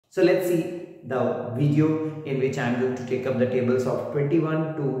So let's see the video in which I am going to take up the tables of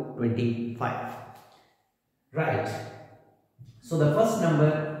 21 to 25. Right. So the first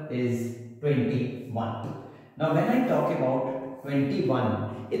number is 21. Now when I talk about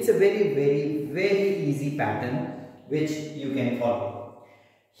 21, it's a very easy pattern which you can follow.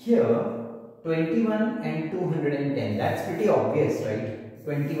 Here 21 and 210, that's pretty obvious, right?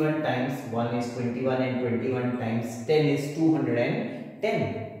 21 times 1 is 21 and 21 times 10 is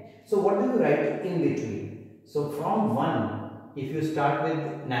 210. So what do you write in between? So from 1, if you start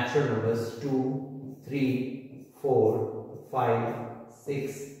with natural numbers 2, 3, 4, 5,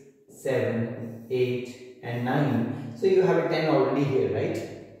 6, 7, 8 and 9. So you have a 10 already here, right?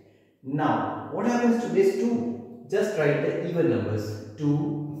 Now what happens to this 2? Just write the even numbers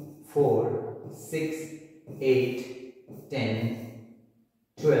 2, 4, 6, 8, 10,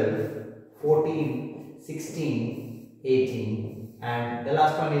 12, 14, 16, 18 and the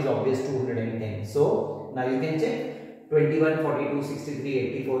last one is obvious 210. So now you can check 21, 42, 63,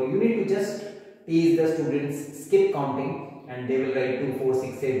 84. You need to just tease the students, skip counting and they will write 2, 4,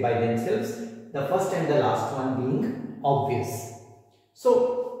 6, 8 by themselves. The first and the last one being obvious.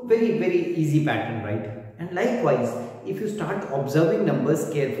 So very easy pattern, right? And likewise, if you start observing numbers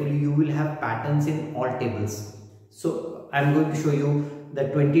carefully, you will have patterns in all tables. So I am going to show you the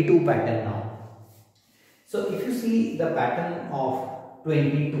 22 pattern now. So if you see the pattern of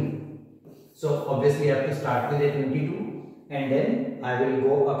 22, so obviously I have to start with a 22 and then I will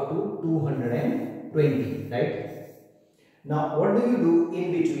go up to 220, right? Now what do you do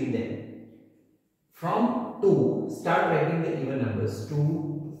in between them? From 2, start writing the even numbers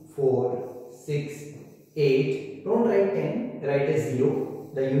 2, 4, 6, 8. Don't write 10, write a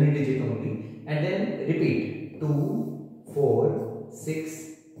 0, the unit digit only, and then repeat 2, 4, 6,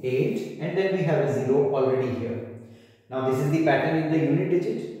 8, and then we have a 0 already here. Now this is the pattern in the unit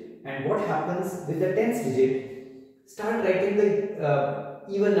digit, and what happens with the tens digit? Start writing the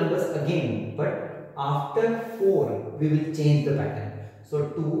even numbers again, but after 4 we will change the pattern. So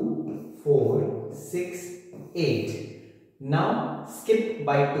 2, 4, 6, 8. Now skip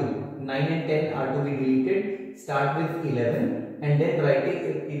by 2. 9 and 10 are to be deleted. Start with 11 and then write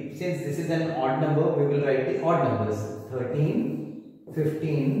it. Since this is an odd number, we will write the odd numbers 13,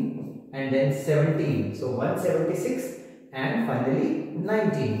 15 and then 17. So 176 and finally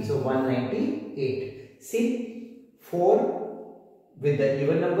 19. So 198. See, 4 with the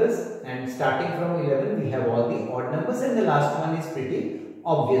even numbers and starting from 11 we have all the odd numbers and the last one is pretty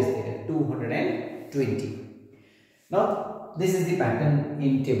obvious there, 220. Now this is the pattern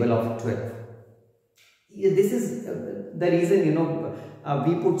in table of 12. This is the reason, you know,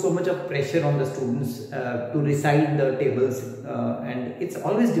 we put so much of pressure on the students to recite the tables and it's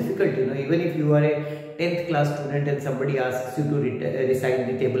always difficult, you know, even if you are a 10th class student and somebody asks you to recite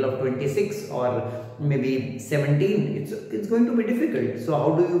the table of 26 or maybe 17, it's going to be difficult. So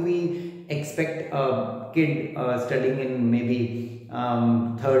how do we expect a kid studying in maybe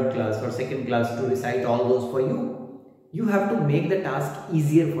 3rd class or 2nd class to recite all those for you? You have to make the task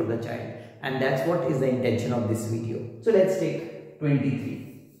easier for the child, and that's what is the intention of this video. So let's take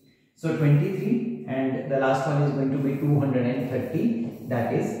 23. So 23 and the last one is going to be 230.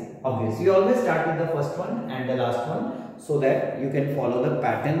 That is obvious. You always start with the first one and the last one so that you can follow the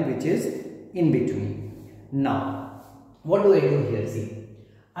pattern which is in between. Now, what do I do here? See,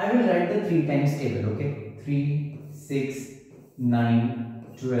 I will write the 3 times table, okay? 3, 6, 9,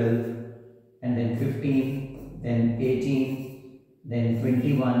 12 and then 15. Then 18, then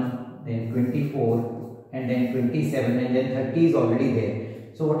 21, then 24 and then 27 and then 30 is already there.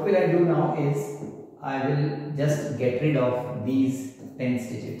 So what will I do now is I will just get rid of these tens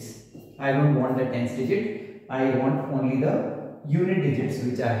digits. I don't want the tens digit, I want only the unit digits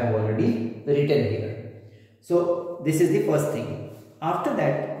which I have already written here. So this is the first thing. After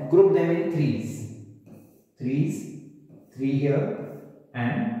that, group them in threes. 3 here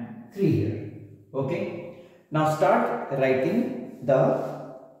and 3 here. Okay. Now start writing the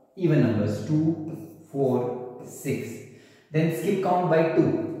even numbers 2, 4, 6. Then skip count by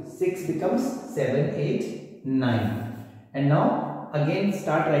 2. 6 becomes 7, 8, 9. And now again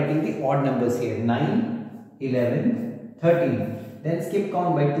start writing the odd numbers here 9, 11, 13. Then skip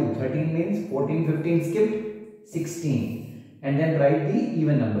count by 2. 13 means 14, 15 skipped, 16. And then write the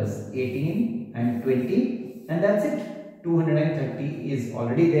even numbers 18 and 20 and that's it. 230 is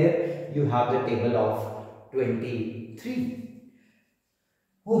already there. You have the table of 23.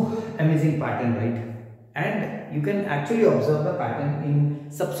 Oh, amazing pattern, right? And you can actually observe the pattern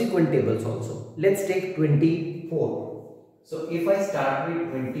in subsequent tables also. Let's take 24. So if I start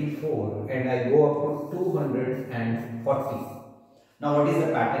with 24 and I go up to 240. Now what is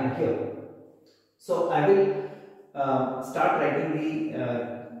the pattern here? So I will start writing the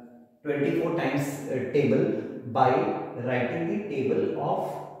 24 times table by writing the table of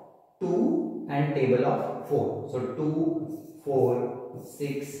 2 and table of 4. So 2, 4,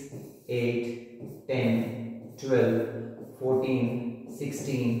 6, 8, 10, 12, 14,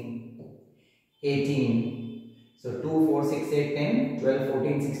 16, 18. So 2, 4, 6, 8, 10, 12,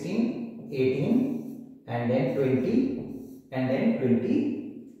 14, 16, 18 and then 20 and then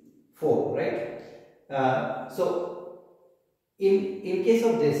 24, right? So in case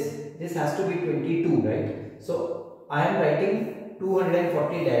of this has to be 22, right? So I am writing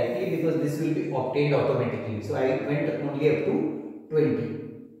 240 directly because this will be obtained automatically. So I went only up to 20.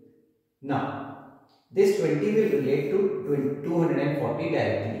 Now this 20 will relate to 240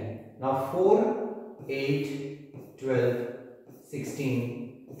 directly. Now 4, 8, 12,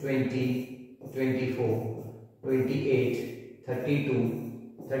 16, 20, 24, 28,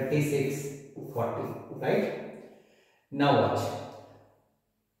 32, 36, 40, right? Now watch.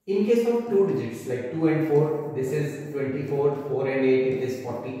 In case of 2 digits like 2 and 4, this is 24, 4 and 8, it is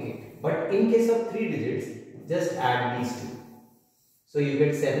 48. But in case of 3 digits, just add these two. So you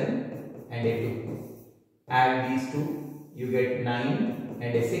get 7 and a 2. Add these two, you get 9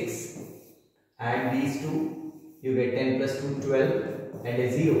 and a 6. Add these two, you get 10 plus 2, 12 and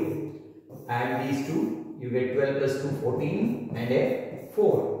a 0. Add these two, you get 12 plus 2, 14 and a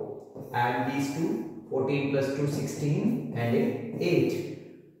 4. Add these two, 14 plus 2, 16 and a 8.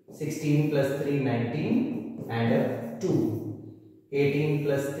 16 plus 3, 19 and a 2. 18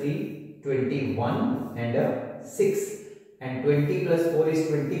 plus 3, 21 and a 6. And 20 plus 4 is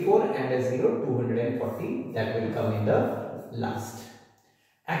 24 and a 0, 240. That will come in the last.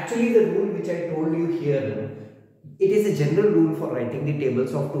 Actually, the rule which I told you here, it is a general rule for writing the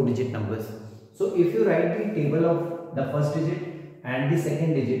tables of 2-digit numbers. So if you write the table of the first digit and the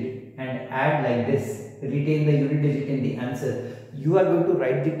second digit and add like this, retain the unit digit in the answer, you are going to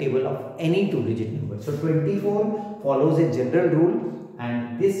write the table of any 2-digit number. So 24 follows a general rule,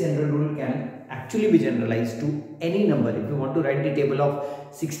 and this general rule can actually be generalized to any number. If you want to write the table of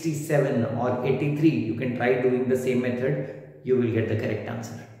 67 or 83, you can try doing the same method. You will get the correct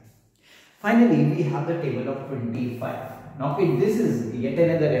answer. Finally, we have the table of 25. Now this is yet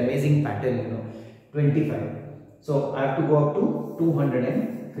another amazing pattern, 25. So I have to go up to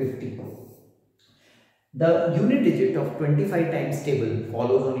 250. The unit digit of 25 times table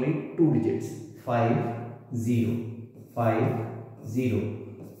follows only 2 digits, 5, 0, 5, 0,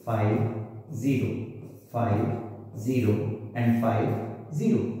 5, 0, 5, 0 and 5,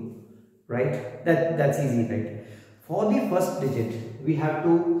 0, right? That's easy, right? For the first digit, we have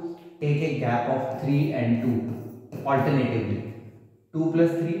to take a gap of 3 and 2 alternatively. 2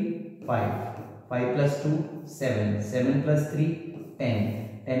 plus 3, 5, 5 plus 2, 7, 7 plus 3,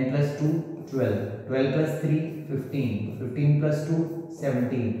 10, 10 plus 2, 12, 12 plus 3, 15, 15 plus 2,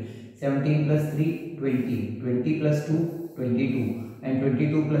 17, 17 plus 3, 20, 20 plus 2, 22 and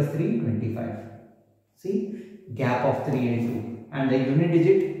 22 plus 3, 25. See, gap of 3 and 2, and the unit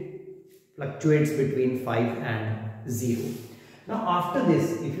digit fluctuates between 5 and 0. Now after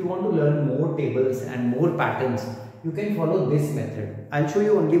this, if you want to learn more tables and more patterns, you can follow this method. I'll show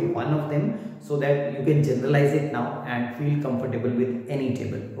you only one of them so that you can generalize it now and feel comfortable with any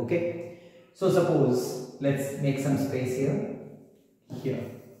table. Okay. So suppose, let's make some space here.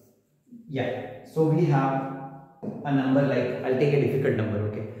 Yeah. So we have a number like, I'll take a difficult number.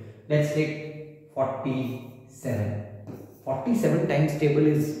 Okay. Let's take 47. 47 times table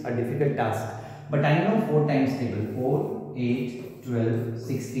is a difficult task, but I know 4 times table. 4, 8, 12,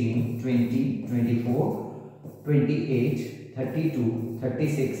 16, 20, 24, 28, 32,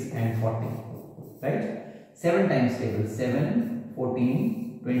 36 and 40. Right? 7 times table. 7,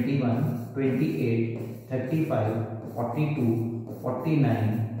 14, 21, 28, 35, 42,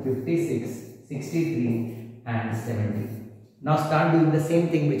 49, 56, 63 and 70. Now start doing the same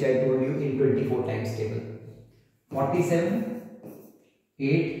thing which I told you in 24 times table. 47,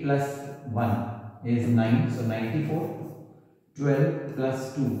 8 plus 1 is 9, so 94. 12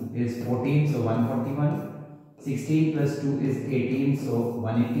 plus 2 is 14, so 141. 16 plus 2 is 18, so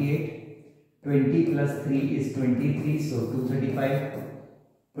 188. 20 plus 3 is 23, so 235.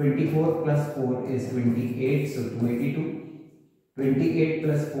 24 plus 4 is 28, so 282. 28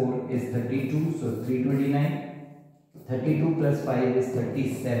 plus 4 is 32, so 329. 32 plus 5 is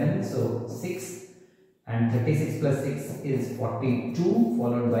 37, so 6. And 36 plus 6 is 42,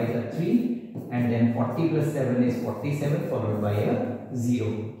 followed by a 3. And then 40 plus 7 is 47, followed by a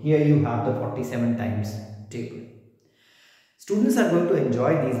 0. Here you have the 47 times table. Students are going to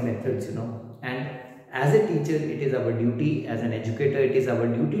enjoy these methods, and As a teacher, it is our duty, as an educator, it is our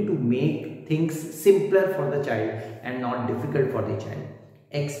duty to make things simpler for the child and not difficult for the child.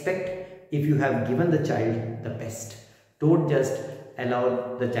 Expect, if you have given the child the best. Don't just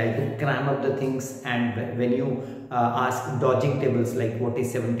allow the child to cram up the things, and when you ask dodging tables like what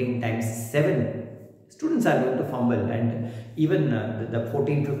is 17 times 7, students are going to fumble, and even the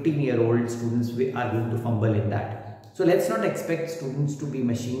 14-15-year-old students are going to fumble in that. So let's not expect students to be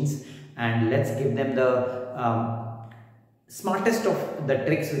machines, and let's give them the smartest of the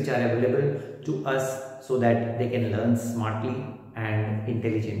tricks which are available to us so that they can learn smartly and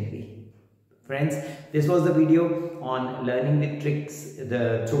intelligently. Friends, this was the video on learning the tricks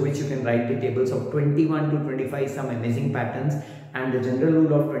through which you can write the tables of 21 to 25, some amazing patterns, and the general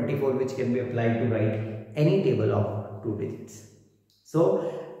rule of 24 which can be applied to write any table of 2 digits.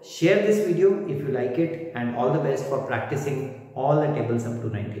 So share this video if you like it, and all the best for practicing all the tables up to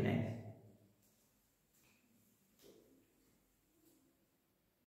 99.